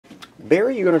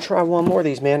Barry, you're going to try one more of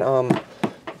these, man.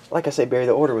 Like I say, Barry,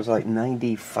 the order was like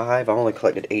 95. I only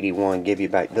collected 81. Give you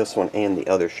back this one and the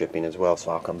other shipping as well,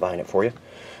 so I'll combine it for you.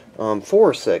 4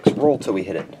 or 6. Roll till we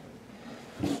hit it.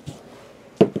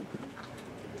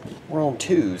 We're on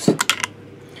 2s.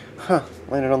 Huh.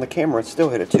 Landed on the camera. It still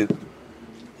hit a 2.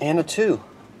 And a 2.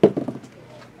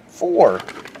 4.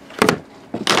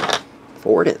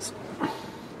 4 it is.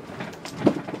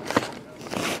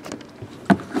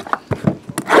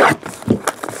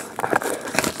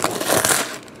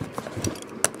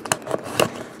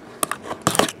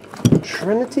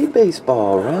 Trinity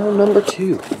Baseball, round number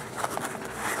 2.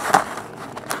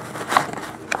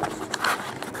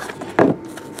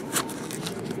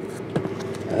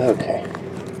 Okay.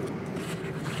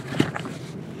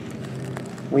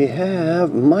 We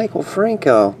have Michael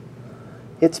Franco.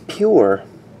 It's pure.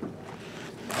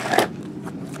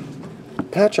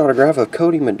 Patch autograph of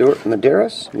Cody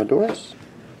Maduris.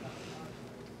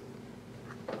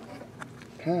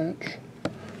 Patch.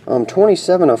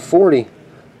 27 of 40.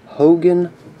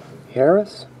 Hogan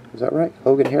Harris. Is that right?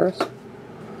 Hogan Harris?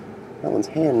 That one's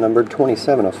hand numbered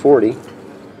 27 of 40.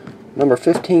 Number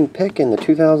 15 pick in the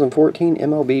 2014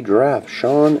 MLB Draft,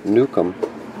 Sean Newcomb.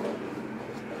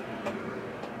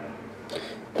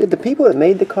 Did the people that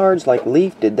made the cards, like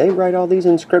Leaf, did they write all these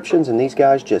inscriptions and these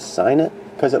guys just sign it?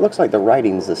 Because it looks like the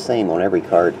writing's the same on every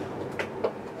card.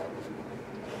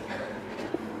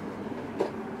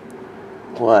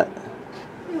 What?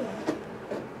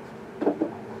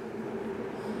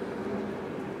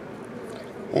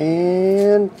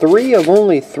 And 3 of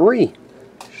only 3.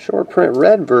 Short print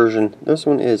red version. This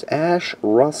one is Ash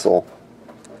Russell.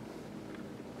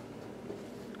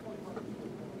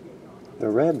 The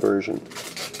red version.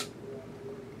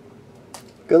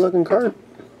 Good looking card.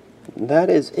 That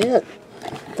is it.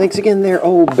 Thanks again there,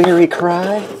 old Barry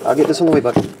Cry. I'll get this on the way,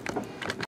 bud.